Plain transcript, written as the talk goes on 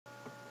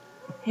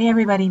Hey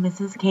everybody,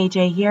 Mrs.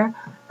 KJ here,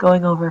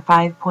 going over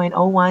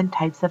 5.01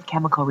 types of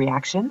chemical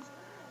reactions.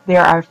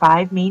 There are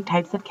 5 main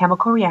types of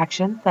chemical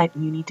reactions that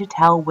you need to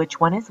tell which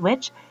one is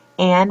which,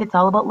 and it's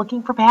all about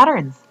looking for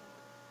patterns.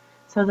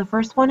 So the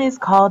first one is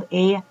called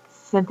a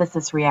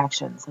synthesis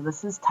reaction. So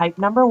this is type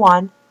number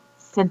 1,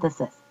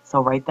 synthesis.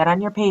 So write that on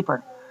your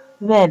paper.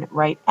 Then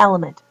write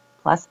element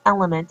plus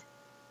element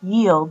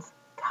yields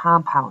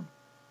compound.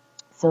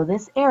 So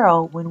this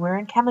arrow, when we're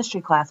in chemistry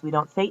class, we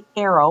don't say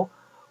arrow,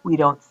 we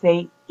don't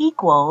say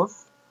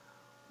equals,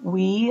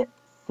 we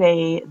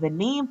say the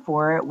name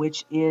for it,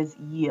 which is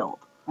yield.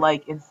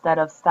 Like instead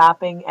of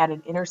stopping at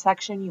an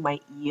intersection, you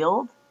might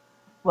yield.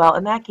 Well,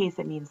 in that case,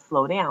 it means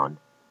slow down.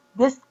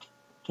 This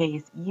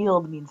case,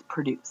 yield means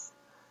produce.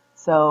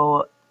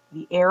 So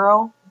the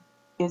arrow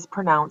is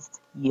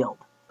pronounced yield.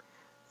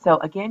 So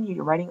again,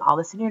 you're writing all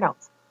this in your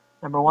notes.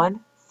 Number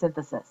 1,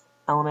 synthesis.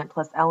 Element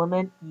plus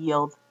element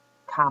yields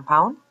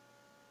compound.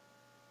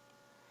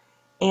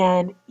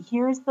 And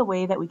here's the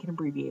way that we can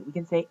abbreviate. We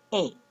can say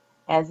A,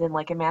 as in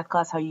like in math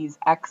class how you use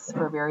X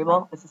for a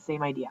variable. It's the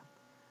same idea.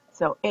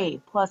 So A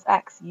plus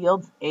X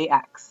yields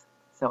AX.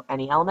 So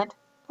any element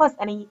plus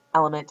any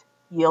element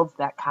yields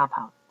that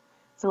compound.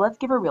 So let's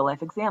give a real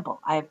life example.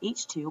 I have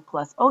H2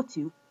 plus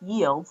O2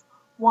 yields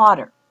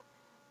water.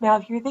 Now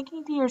if you're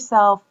thinking to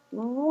yourself,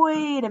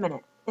 wait a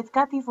minute, it's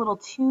got these little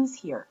 2's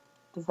here.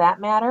 Does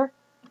that matter?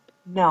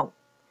 No.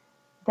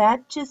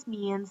 That just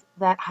means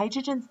that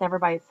hydrogen's never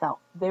by itself.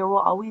 There will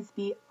always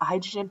be a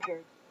hydrogen paired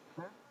with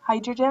another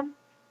hydrogen,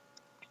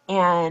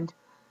 and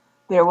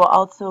there will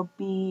also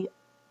be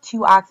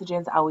 2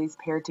 oxygens always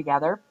paired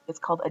together. It's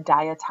called a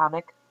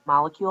diatomic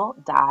molecule,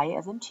 di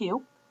as in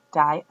 2,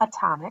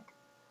 diatomic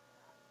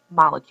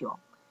molecule.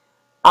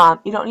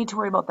 You don't need to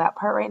worry about that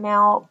part right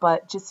now,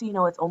 but just so you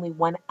know, it's only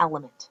one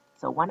element.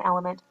 So one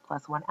element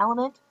plus one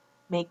element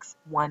makes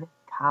one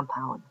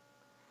compound.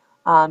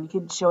 You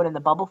can show it in the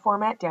bubble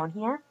format down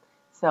here.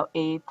 So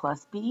A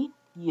plus B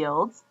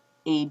yields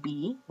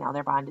AB. Now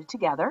they're bonded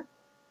together.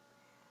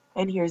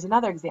 And here's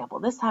another example.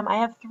 This time I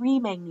have 3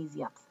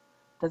 magnesiums.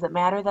 Does it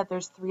matter that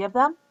there's 3 of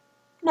them?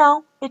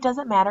 No, it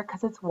doesn't matter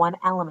because it's one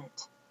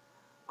element.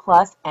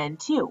 Plus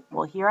N2.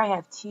 Well, here I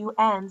have 2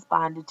 N's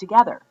bonded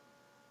together.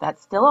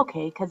 That's still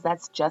okay because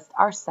that's just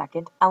our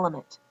second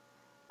element.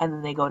 And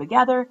then they go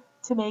together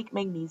to make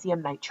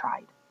magnesium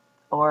nitride,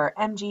 or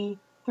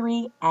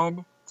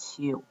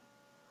Mg3N2.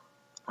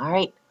 All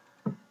right,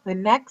 the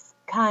next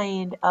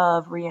kind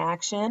of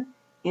reaction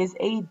is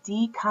a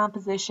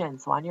decomposition.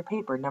 So on your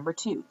paper, number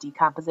 2,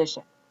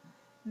 decomposition.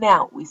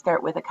 Now, we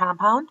start with a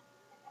compound,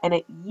 and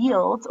it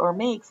yields or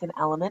makes an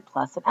element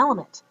plus an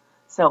element.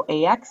 So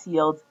AX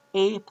yields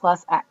A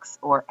plus X,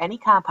 or any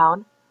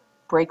compound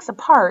breaks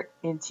apart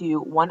into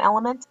one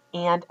element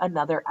and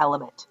another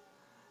element.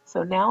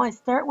 So now I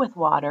start with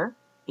water,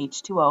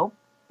 H2O.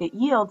 It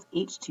yields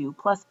H2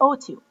 plus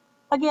O2.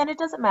 Again, it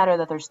doesn't matter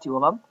that there's 2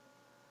 of them,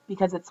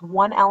 because it's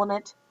one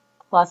element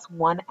plus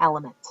one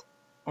element,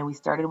 and we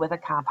started with a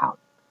compound.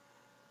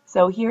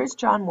 So here's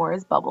drawn more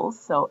as bubbles,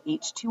 so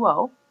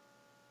H2O,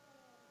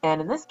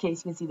 and in this case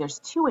you can see there's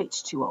 2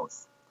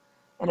 H2Os,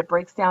 and it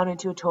breaks down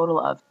into a total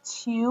of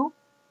 2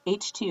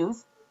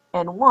 H2s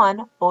and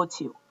 1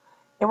 O2.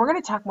 And we're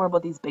going to talk more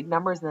about these big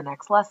numbers in the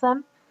next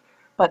lesson,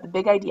 but the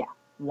big idea,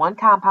 one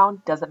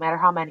compound, doesn't matter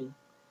how many,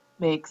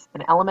 makes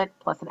an element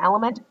plus an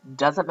element,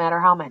 doesn't matter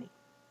how many.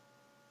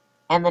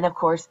 And then of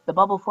course the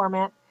bubble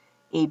format,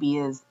 AB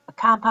is a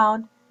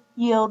compound,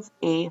 yields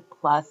A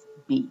plus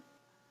B.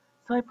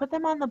 So I put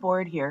them on the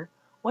board here.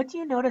 What do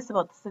you notice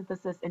about the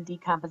synthesis and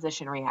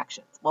decomposition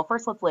reactions? Well,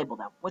 first let's label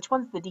them. Which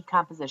one's the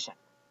decomposition?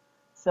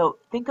 So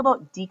think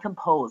about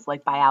decompose,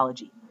 like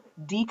biology.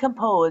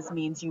 Decompose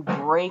means you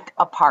break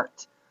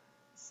apart.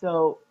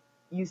 So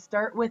you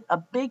start with a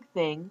big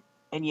thing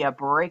and you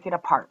break it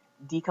apart,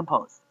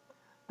 decompose.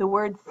 The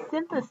word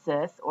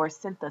synthesis or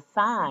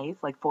synthesize,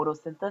 like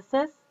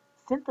photosynthesis,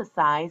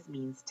 synthesize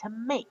means to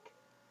make.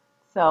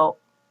 So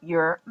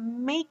you're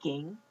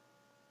making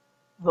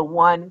the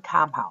one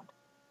compound.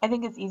 I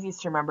think it's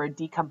easiest to remember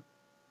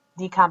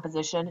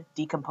decomposition,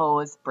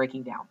 decompose,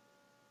 breaking down.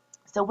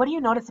 So what do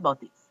you notice about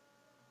these?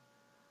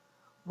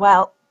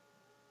 Well,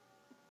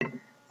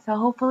 so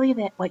hopefully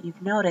that what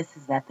you've noticed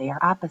is that they are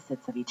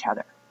opposites of each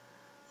other.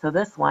 So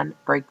this one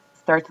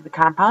starts with a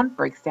compound,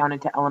 breaks down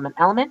into element,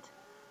 element.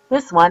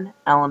 This one,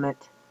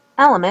 element,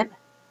 element,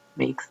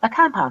 makes a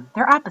compound.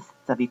 They're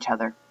opposites of each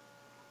other.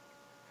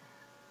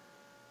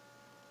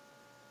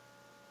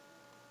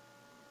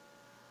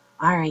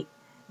 All right,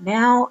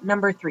 now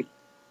number 3.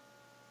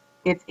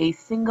 It's a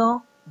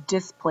single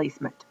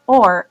displacement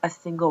or a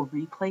single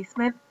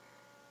replacement.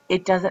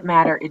 It doesn't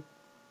matter.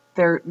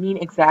 They mean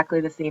exactly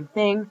the same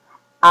thing.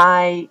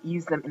 I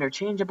use them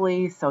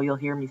interchangeably, so you'll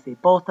hear me say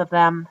both of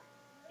them,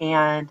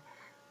 and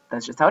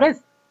that's just how it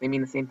is. They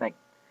mean the same thing.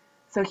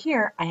 So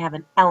here I have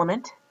an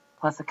element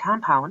plus a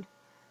compound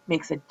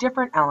makes a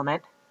different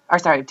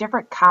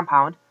different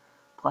compound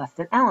plus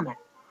an element.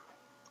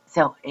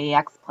 So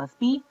AX plus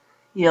B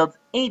yields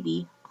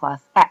AB plus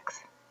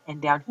X.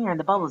 And down here in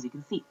the bubbles you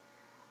can see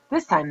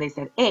This time they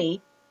said A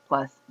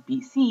plus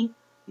BC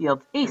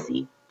yields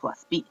AC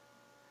plus B.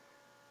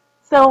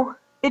 So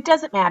it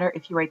doesn't matter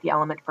if you write the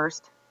element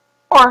first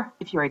or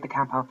if you write the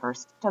compound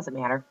first. It doesn't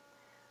matter.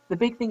 The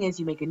big thing is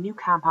you make a new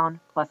compound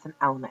plus an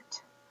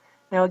element.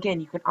 Now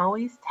again, you can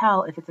always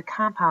tell if it's a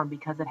compound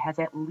because it has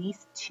at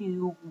least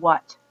two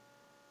what?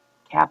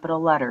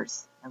 Capital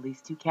letters. At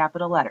least two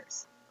capital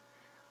letters.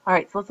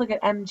 Alright, so let's look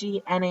at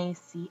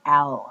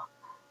MgNaCl.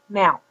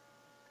 Now,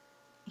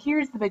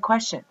 here's the big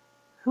question.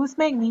 Who's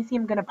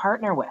magnesium going to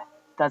partner with?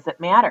 Does it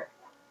matter?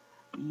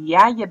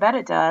 Yeah, you bet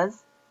it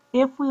does.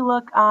 If we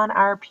look on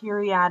our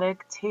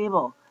periodic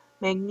table,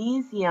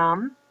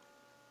 magnesium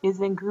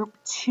is in group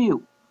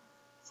 2.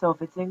 So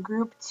if it's in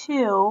group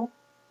 2,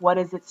 what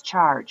is its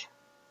charge?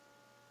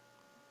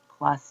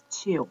 Plus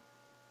 2.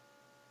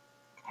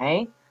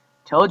 Okay?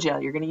 Told you,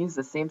 you're going to use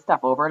the same stuff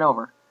over and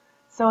over.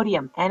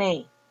 Sodium,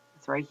 Na,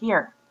 it's right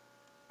here.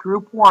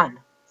 Group 1.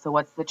 So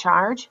what's the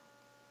charge?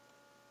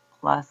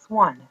 Plus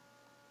 1.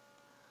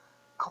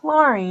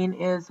 Chlorine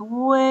is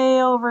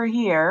way over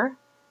here.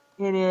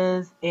 It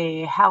is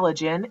a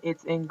halogen.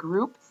 It's in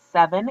group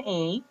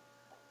 7A.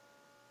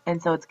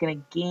 And so it's going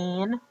to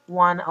gain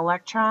 1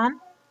 electron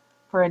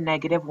for a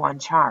negative 1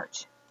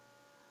 charge.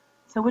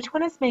 So which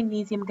one is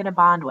magnesium going to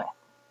bond with?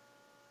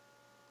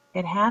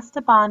 It has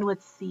to bond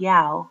with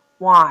Cl.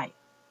 Why?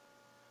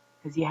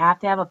 Because you have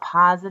to have a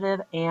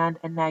positive and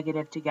a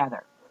negative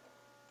together.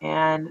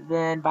 And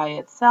then by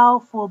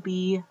itself will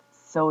be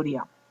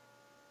sodium.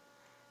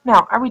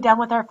 Now, are we done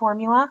with our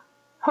formula?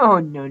 Oh,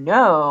 no,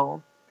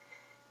 no.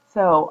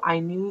 So I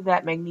knew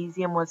that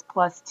magnesium was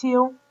plus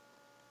 2.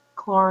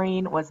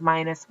 Chlorine was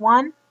minus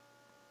 1.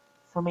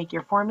 So make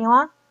your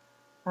formula.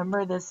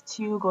 Remember, this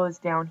 2 goes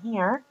down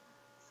here.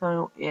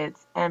 So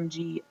it's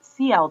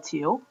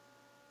MgCl2.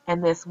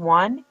 And this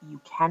 1,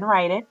 you can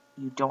write it.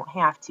 You don't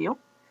have to.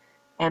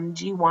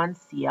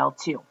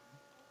 Mg1Cl2.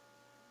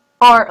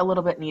 Or a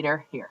little bit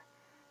neater here.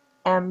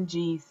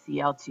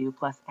 MgCl2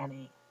 plus Na.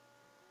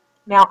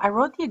 Now, I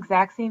wrote the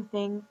exact same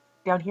thing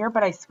down here,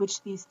 but I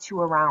switched these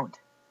two around.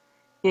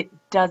 It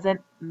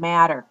doesn't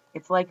matter.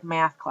 It's like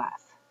math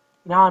class.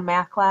 You know how in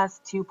math class,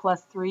 2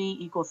 plus 3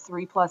 equals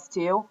 3 plus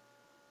 2?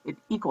 It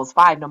equals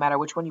 5 no matter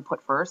which one you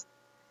put first.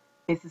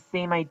 It's the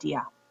same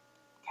idea.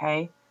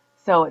 Okay?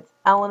 So it's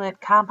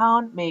element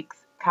compound makes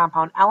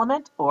compound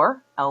element,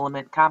 or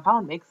element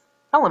compound makes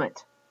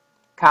element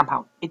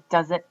compound. It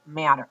doesn't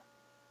matter.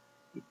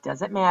 It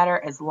doesn't matter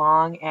as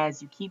long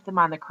as you keep them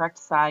on the correct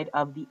side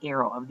of the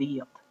arrow of the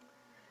yield.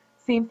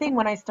 Same thing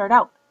when I start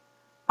out.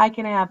 I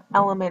can have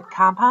element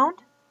compound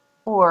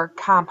or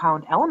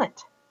compound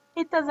element.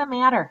 It doesn't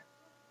matter.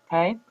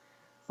 Okay?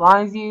 As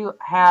long as you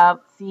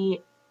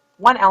see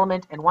one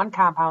element and one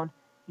compound,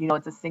 you know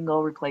it's a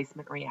single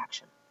replacement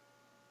reaction.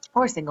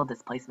 Or single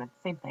displacement,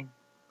 same thing.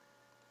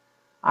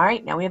 All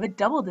right, now we have a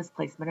double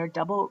displacement or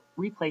double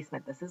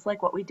replacement. This is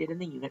like what we did in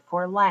the Unit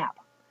 4 lab.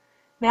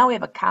 Now we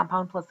have a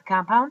compound plus a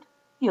compound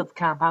yields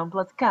compound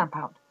plus a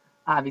compound.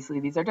 Obviously,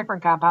 these are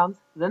different compounds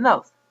than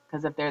those,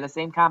 because if they're the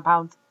same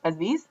compounds as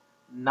these,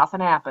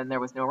 nothing happened. There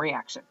was no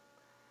reaction.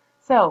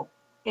 So,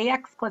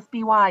 AX plus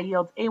BY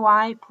yields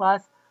AY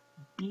plus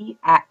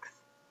BX,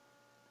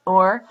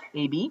 or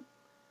AB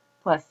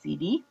plus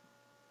CD.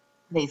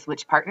 They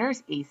switch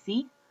partners,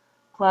 AC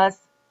plus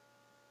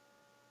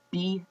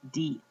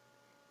BD.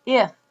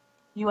 If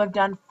you have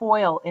done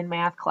FOIL in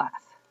math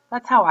class,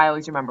 that's how I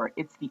always remember it.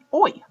 It's the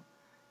OI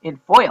in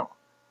FOIL,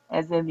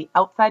 as in the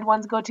outside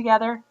ones go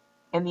together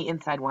and the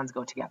inside ones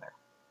go together.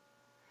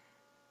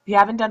 If you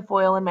haven't done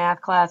FOIL in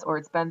math class or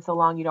it's been so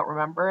long you don't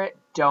remember it,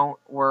 don't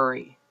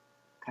worry,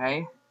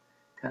 okay?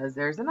 Because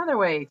there's another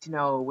way to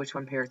know which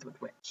one pairs with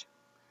which.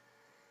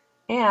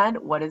 And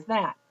what is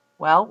that?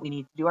 Well, we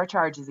need to do our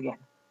charges again.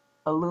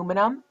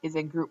 Aluminum is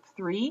in group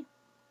 3,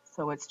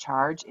 so its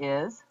charge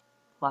is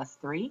plus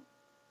 3.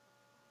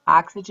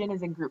 Oxygen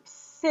is in group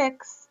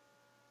 6,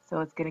 so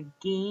it's going to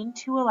gain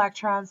 2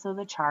 electrons, so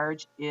the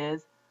charge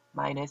is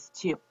minus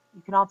 2. You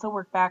can also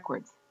work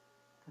backwards,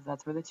 because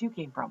that's where the 2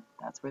 came from.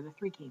 That's where the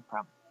 3 came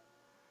from.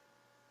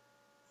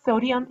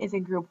 Sodium is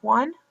in group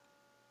 1,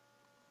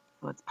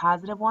 so it's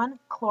positive 1.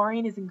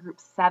 Chlorine is in group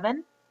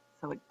 7,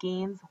 so it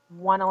gains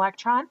 1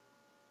 electron.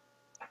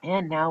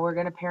 And now we're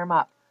going to pair them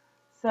up.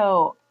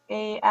 So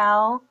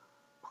Al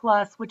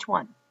plus which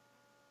one?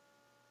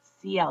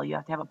 Cl. You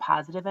have to have a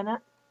positive and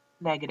a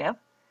negative.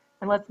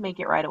 And let's make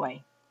it right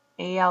away.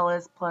 Al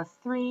is plus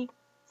 3.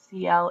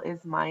 Cl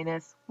is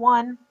minus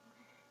 1.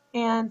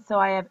 And so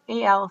I have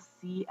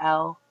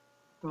AlCl3.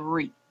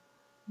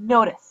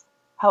 Notice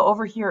how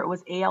over here it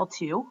was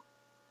Al2.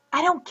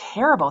 I don't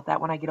care about that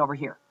when I get over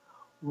here.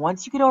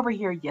 Once you get over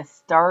here, you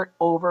start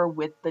over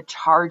with the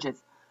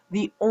charges.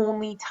 The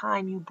only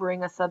time you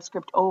bring a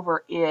subscript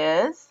over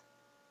is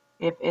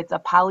if it's a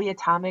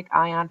polyatomic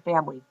ion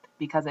family,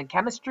 because in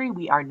chemistry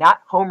we are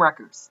not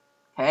homewreckers.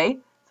 Okay?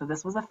 So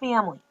this was a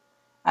family,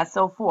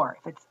 SO4.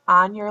 If it's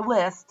on your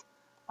list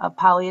of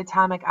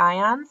polyatomic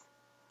ions,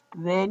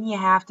 then you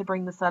have to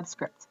bring the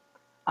subscript.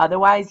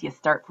 Otherwise, you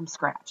start from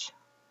scratch.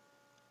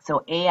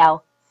 So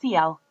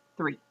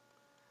AlCl3.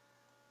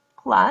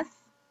 plus,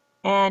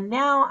 and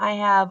now I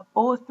have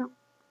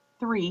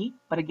O3,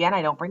 but again,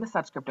 I don't bring the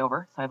subscript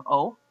over, so I have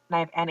O, and I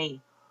have Na.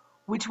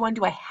 Which one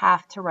do I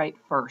have to write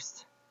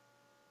first?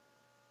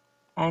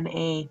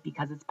 Na,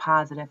 because it's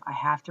positive, I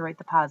have to write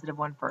the positive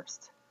one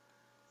first.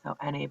 So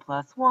Na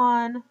plus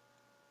 1,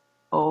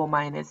 O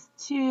minus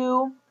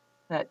 2,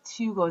 that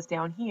 2 goes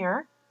down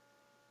here,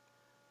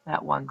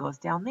 that 1 goes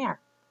down there.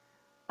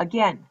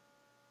 Again,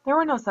 there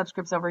were no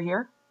subscripts over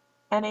here.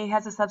 Na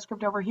has a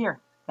subscript over here.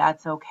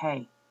 That's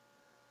okay.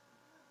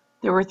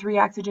 There were 3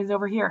 oxygens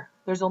over here.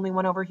 There's only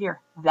 1 over here.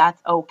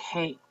 That's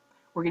okay.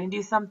 We're going to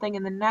do something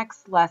in the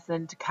next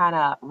lesson to kind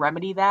of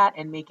remedy that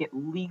and make it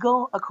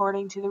legal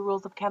according to the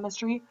rules of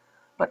chemistry.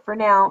 But for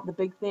now, the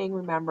big thing,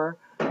 remember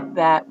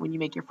that when you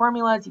make your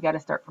formulas, you got to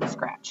start from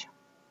scratch.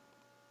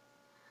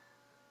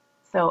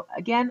 So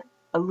again,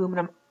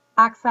 aluminum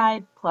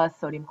oxide plus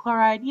sodium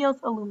chloride yields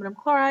aluminum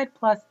chloride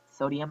plus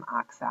sodium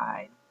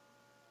oxide.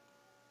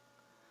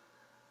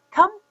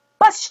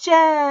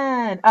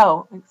 Combustion!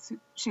 Oh,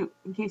 shoot,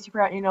 in case you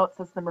forgot your notes,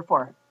 that's number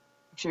 4. Make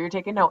sure you're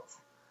taking notes.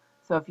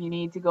 So if you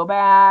need to go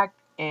back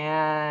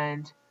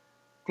and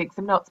take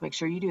some notes, make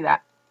sure you do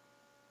that.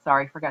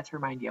 Sorry, forgot to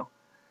remind you.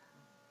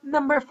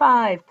 Number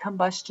 5,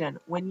 combustion.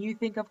 When you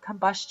think of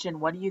combustion,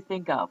 what do you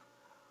think of?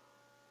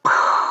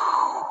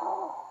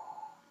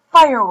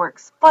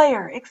 Fireworks,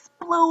 fire,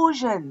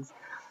 explosions,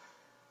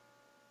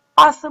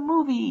 awesome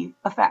movie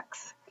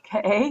effects,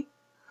 okay?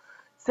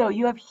 So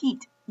you have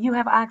heat, you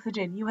have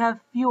oxygen, you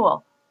have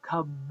fuel,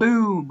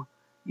 kaboom!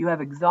 You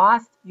have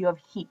exhaust, you have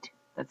heat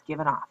that's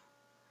given off.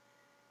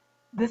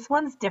 This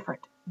one's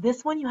different.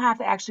 This one you have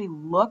to actually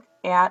look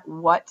at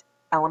what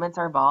elements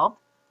are involved.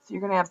 So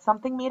you're going to have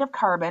something made of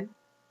carbon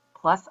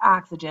plus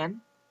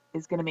oxygen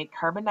is going to make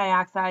carbon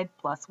dioxide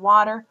plus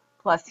water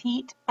plus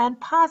heat and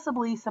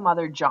possibly some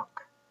other junk.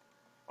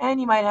 And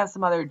you might have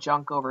some other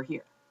junk over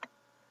here.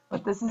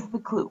 But this is the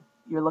clue.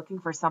 You're looking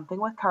for something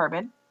with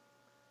carbon.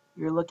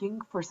 You're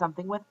looking for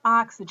something with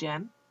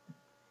oxygen.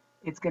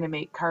 It's going to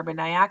make carbon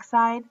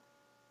dioxide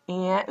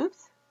and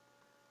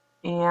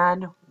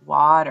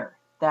water.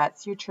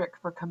 That's your trick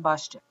for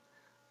combustion.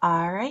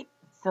 All right,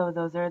 so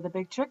those are the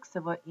big tricks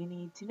of what you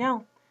need to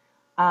know.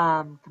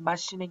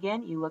 Combustion,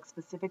 again, you look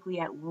specifically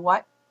at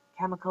what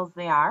chemicals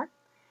they are.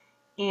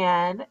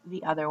 And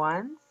the other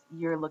ones,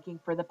 you're looking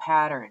for the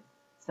pattern.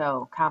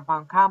 So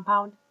compound,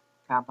 compound,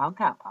 compound,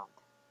 compound,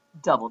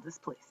 double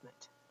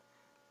displacement.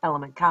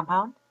 Element,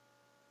 compound,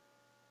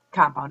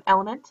 compound,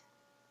 element,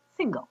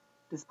 single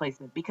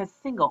displacement, because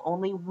single,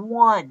 only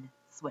one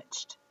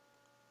switched.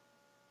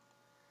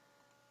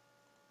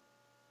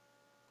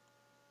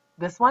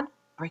 This one,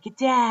 break it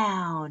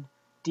down.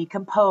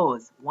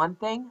 Decompose. One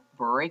thing,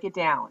 break it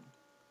down.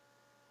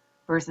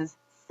 Versus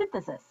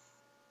synthesis,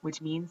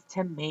 which means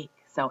to make.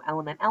 So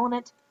element,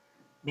 element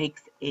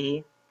makes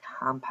a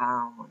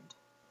compound.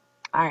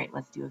 All right,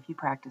 let's do a few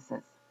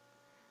practices.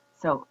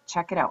 So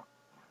check it out.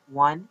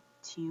 1,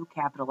 2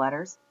 capital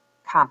letters,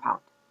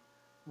 compound.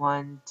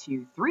 1,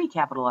 2, 3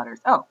 capital letters.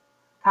 Oh,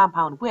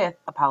 compound with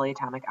a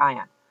polyatomic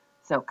ion.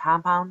 So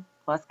compound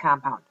plus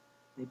compound.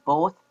 They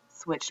both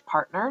switched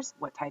partners.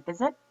 What type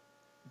is it?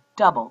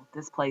 Double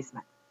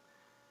displacement.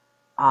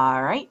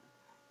 All right.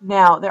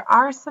 Now, there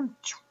are some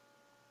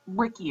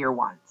trickier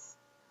ones.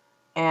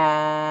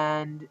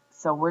 And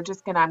so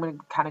I'm going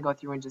to kind of go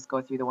through and just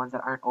go through the ones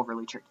that aren't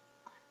overly tricky.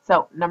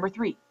 So number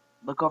 3,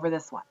 look over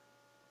this one.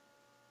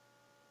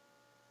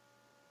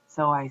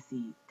 So I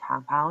see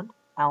compound,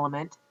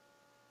 element,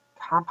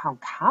 compound,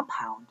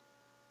 compound.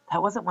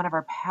 That wasn't one of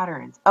our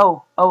patterns.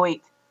 Oh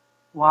wait.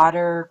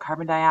 Water,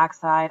 carbon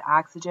dioxide,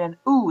 oxygen.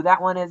 Ooh,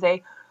 that one is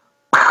a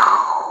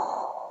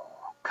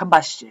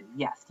combustion.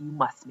 Yes, you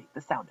must make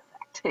the sound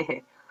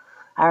effect.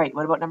 All right,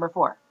 what about number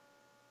 4?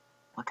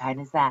 What kind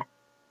is that?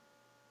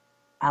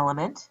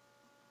 Element.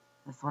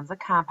 This one's a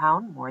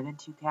compound, more than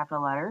 2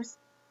 capital letters.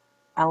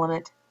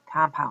 Element,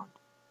 compound.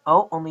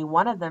 Oh, only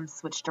one of them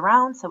switched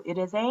around, so it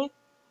is a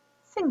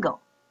single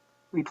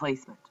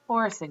replacement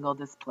or a single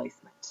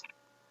displacement.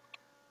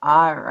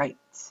 All right.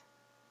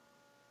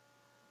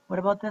 What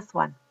about this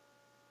one?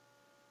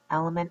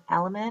 Element,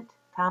 element,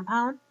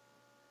 compound,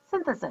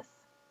 synthesis.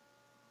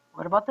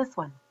 What about this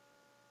one?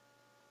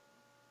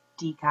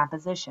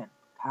 Decomposition,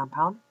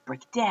 compound,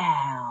 break it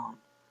down.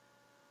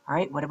 All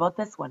right, what about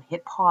this one?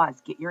 Hit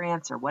pause, get your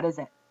answer. What is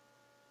it?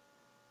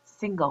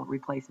 Single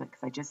replacement,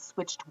 because I just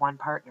switched one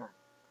partner.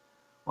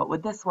 What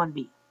would this one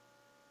be?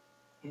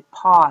 Hit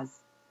pause.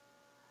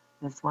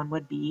 This one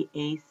would be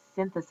a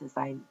synthesis.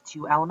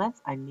 2 elements,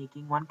 I'm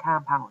making 1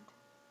 compound.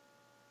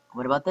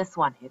 What about this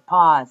one? Hit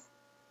pause.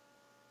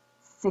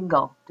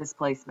 Single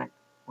displacement.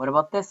 What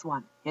about this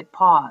one? Hit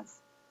pause.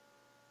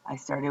 I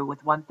started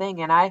with one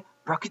thing and I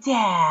broke it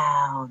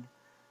down.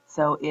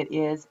 So it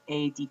is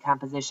a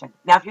decomposition.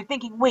 Now if you're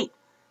thinking, wait,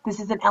 this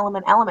is an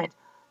element.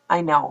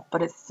 I know,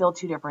 but it's still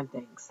 2 different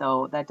things.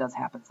 So that does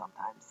happen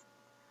sometimes.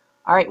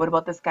 All right, what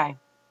about this guy?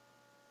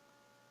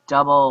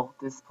 Double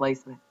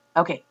displacement.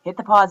 Okay, hit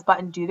the pause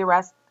button, do the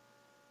rest.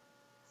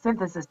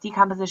 Synthesis,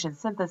 decomposition,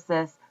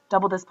 synthesis,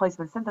 double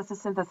displacement,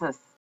 synthesis, synthesis.